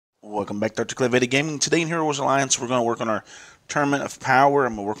Welcome back to Dr. Clevity Gaming. Today in Heroes Alliance, we're going to work on our Tournament of Power.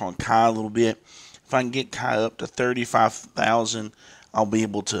 I'm going to work on Kai a little bit. If I can get Kai up to 35,000, I'll be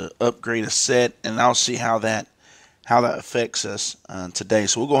able to upgrade a set, and I'll see how that affects us today.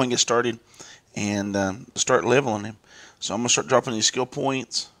 So we'll go ahead and get started and start leveling him. So I'm going to start dropping these skill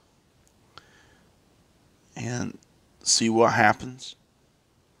points and see what happens.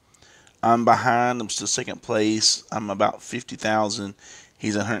 I'm behind. I'm still second place. I'm about 50,000.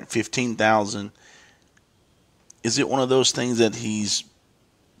 He's 115,000. Is it one of those things that he's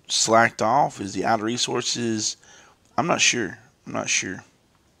slacked off? Is he out of resources? I'm not sure. I'm not sure.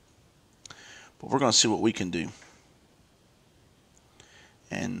 But we're going to see what we can do.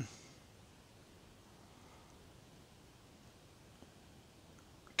 And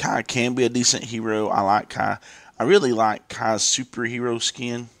Kai can be a decent hero. I like Kai. I really like Kai's superhero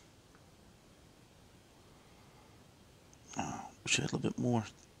skin. Oh, wish I had a little bit more.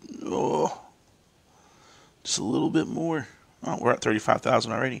 Oh, just a little bit more. Oh, we're at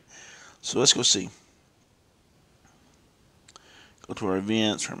 35,000 already. So let's go see. Go to our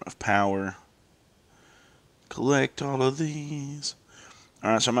events, Tournament of Power. Collect all of these.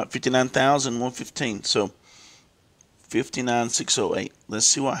 Alright, so I'm at 59,115. So 59,608. Let's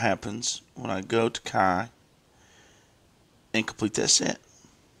see what happens when I go to Kai and complete that set.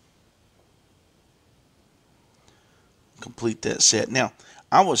 Complete that set. Now,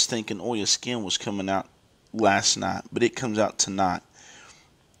 I was thinking Oya Skin was coming out last night, but it comes out tonight.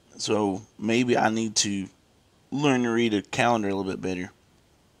 So maybe I need to learn to read a calendar a little bit better.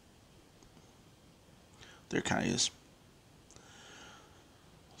 There Kai is.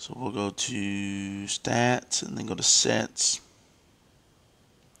 So we'll go to stats and then go to sets.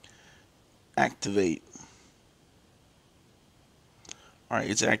 Activate. Alright,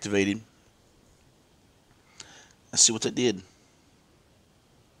 it's activated. Let's see what that did.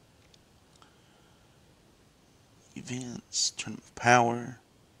 Events, Tournament of Power.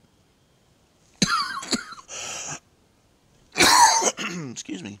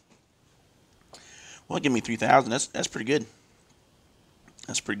 Excuse me. Well, give me 3,000. That's pretty good.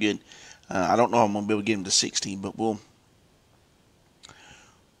 That's pretty good. I don't know if I'm gonna be able to get him to 60, but we'll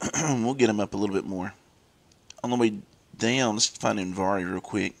we'll get him up a little bit more. On the way down, let's find Invari real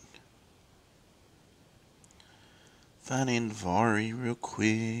quick. Find Invari real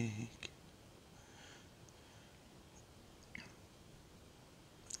quick.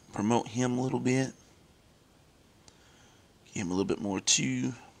 Promote him a little bit. Give him a little bit more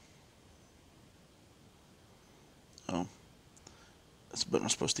too. Oh, that's the button I'm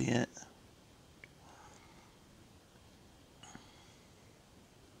supposed to hit.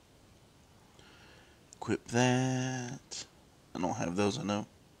 Equip that. I don't have those, I know.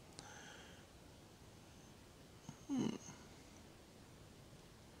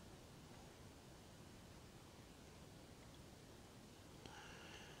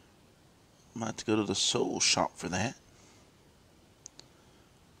 Might have to go to the soul shop for that.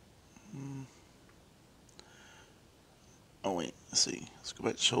 Oh wait, let's see. Let's go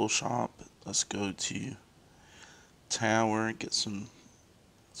back to soul shop. Let's go to tower, get some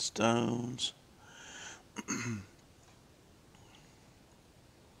stones.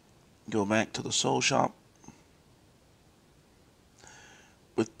 Go back to the soul shop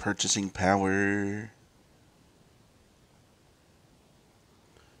with purchasing power.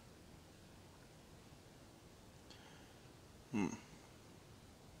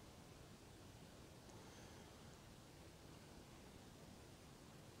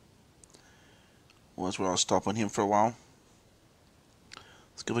 Well, that's where I'll stop on him for a while.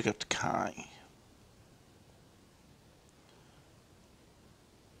 Let's go back up to Kai.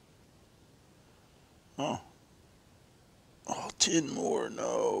 Oh. Oh, 10 more.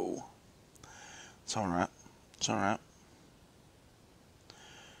 No. It's alright. It's alright.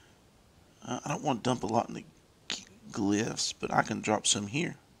 I don't want to dump a lot in the glyphs, but I can drop some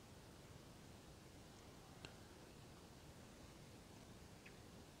here.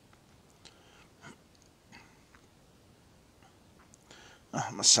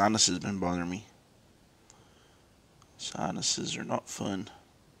 My sinuses have been bothering me. Sinuses are not fun.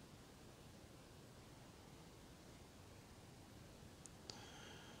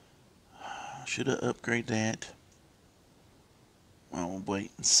 Should I upgrade that? Well, we'll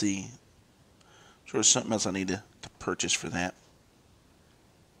wait and see. Sure, there's something else I need to purchase for that.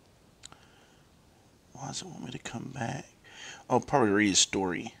 Why does it want me to come back? Oh, probably read his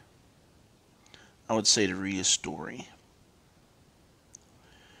story. I would say to read his story.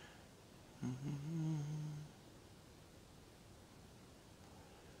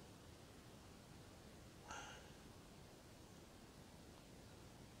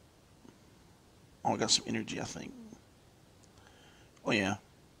 Oh, I got some energy, I think. Oh, yeah.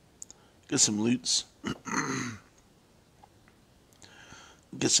 Get some loots.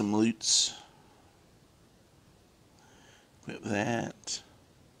 Get some loots. Equip that.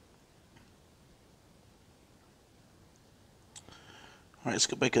 Alright, let's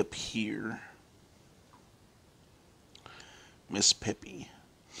go back up here. Miss Peppy.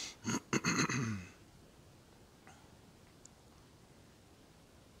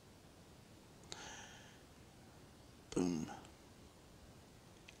 Boom.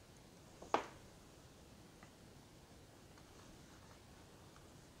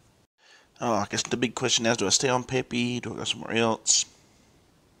 Oh, I guess the big question now is, do I stay on Peppy? Do I go somewhere else?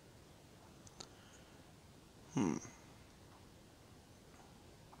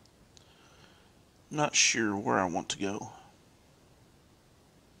 Not sure where I want to go.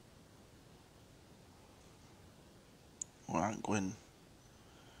 Well, I'll go ahead and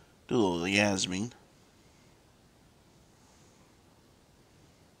do a little Yasmin.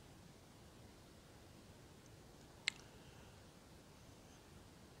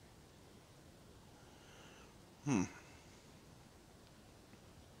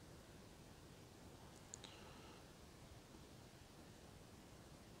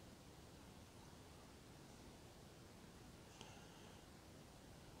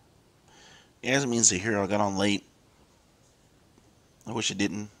 Yasmin's the hero I got on late. I wish I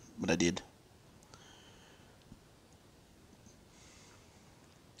didn't, but I did.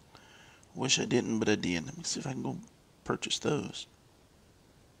 Wish I didn't, but I did. Let me see if I can go purchase those.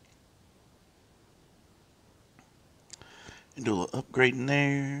 And do a little upgrade in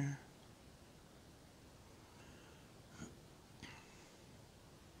there.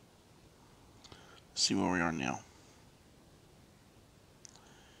 Let's see where we are now.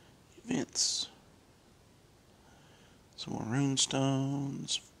 Events. Some more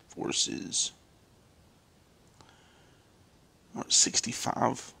runestones. Forces. We're at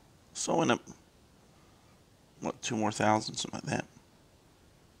 65. So I went up, what, 2 more thousand, something like that.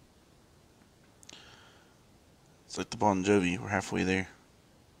 It's like the Bon Jovi, we're halfway there.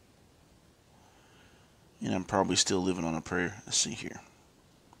 And I'm probably still living on a prayer. Let's see here.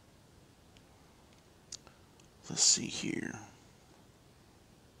 Let's see here.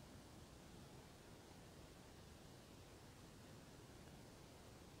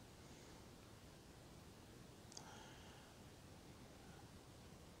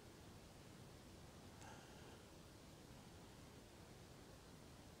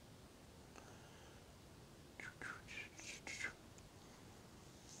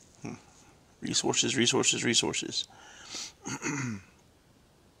 Resources, resources, resources. I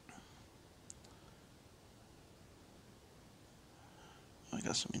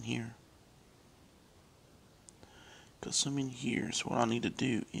got some in here. Got some in here. So what I need to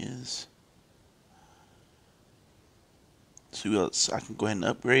do is, see what else I can go ahead and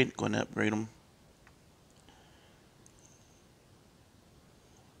upgrade. Go ahead and upgrade them.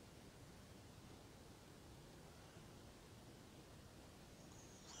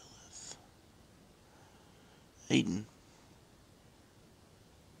 Aiden.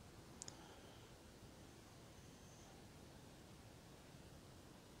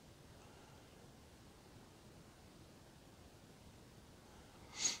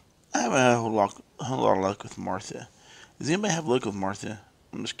 I have a whole lot of luck with Martha. Does anybody have luck with Martha?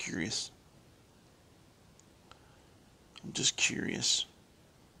 I'm just curious. I'm just curious.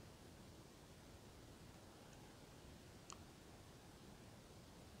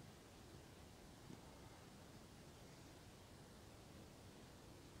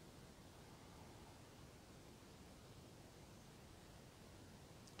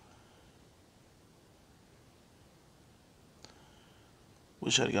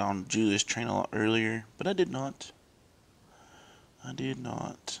 Wish I'd got on Julia's train a lot earlier, but I did not. I did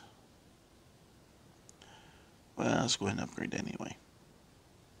not. Well, let's go ahead and upgrade that anyway.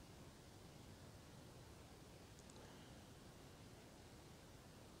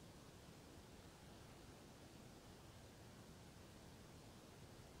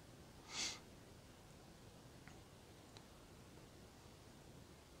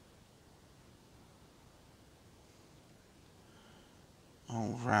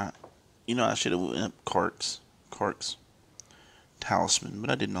 Alright. You know, I should have went up Kark's talisman,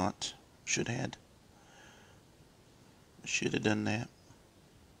 but I did not. Should have. Should have done that.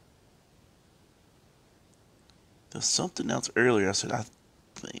 There's something else earlier. I said, I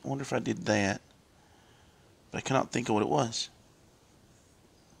wonder if I did that. But I cannot think of what it was.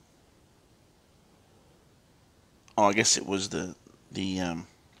 Oh, I guess it was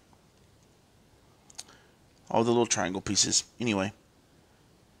all the little triangle pieces. Anyway.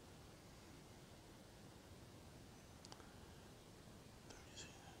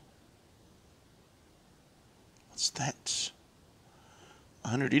 What's that?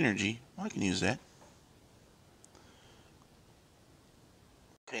 100 energy. Well, I can use that.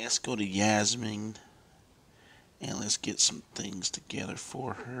 Okay, let's go to Yasmin. And let's get some things together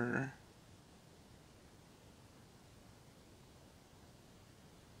for her.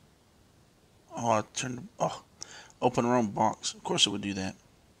 Oh, I turned... Oh, open her own box. Of course it would do that.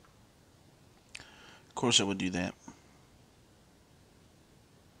 Of course it would do that.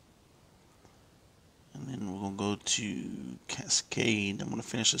 And then we're going to go to Cascade. I'm going to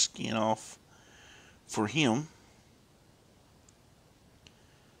finish the skin off for him.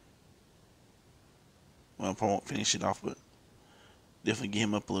 Well, I probably won't finish it off, but definitely get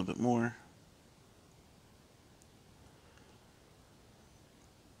him up a little bit more.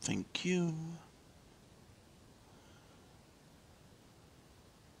 Thank you.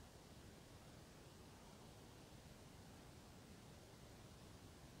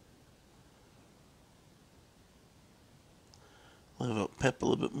 Level up Pep a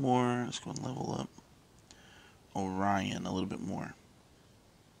little bit more. Let's go and level up Orion a little bit more.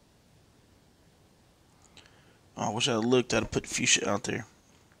 Oh, I wish I had looked. I'd have put Fuchsia out there.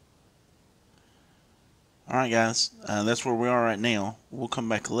 Alright, guys. That's where we are right now. We'll come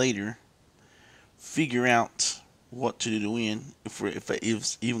back later. Figure out what to do to win. If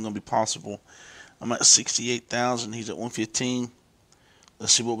it's even going to be possible. I'm at 68,000. He's at 115.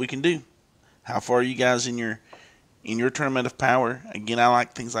 Let's see what we can do. How far are you guys in your tournament of power? Again, I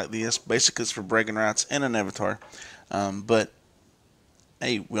like things like this. Basically, it's for bragging rights and an avatar. But,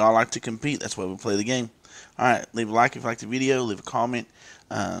 hey, we all like to compete. That's why we play the game. Alright, leave a like if you like the video. Leave a comment.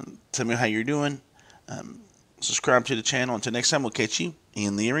 Tell me how you're doing. Subscribe to the channel. Until next time, we'll catch you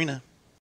in the arena.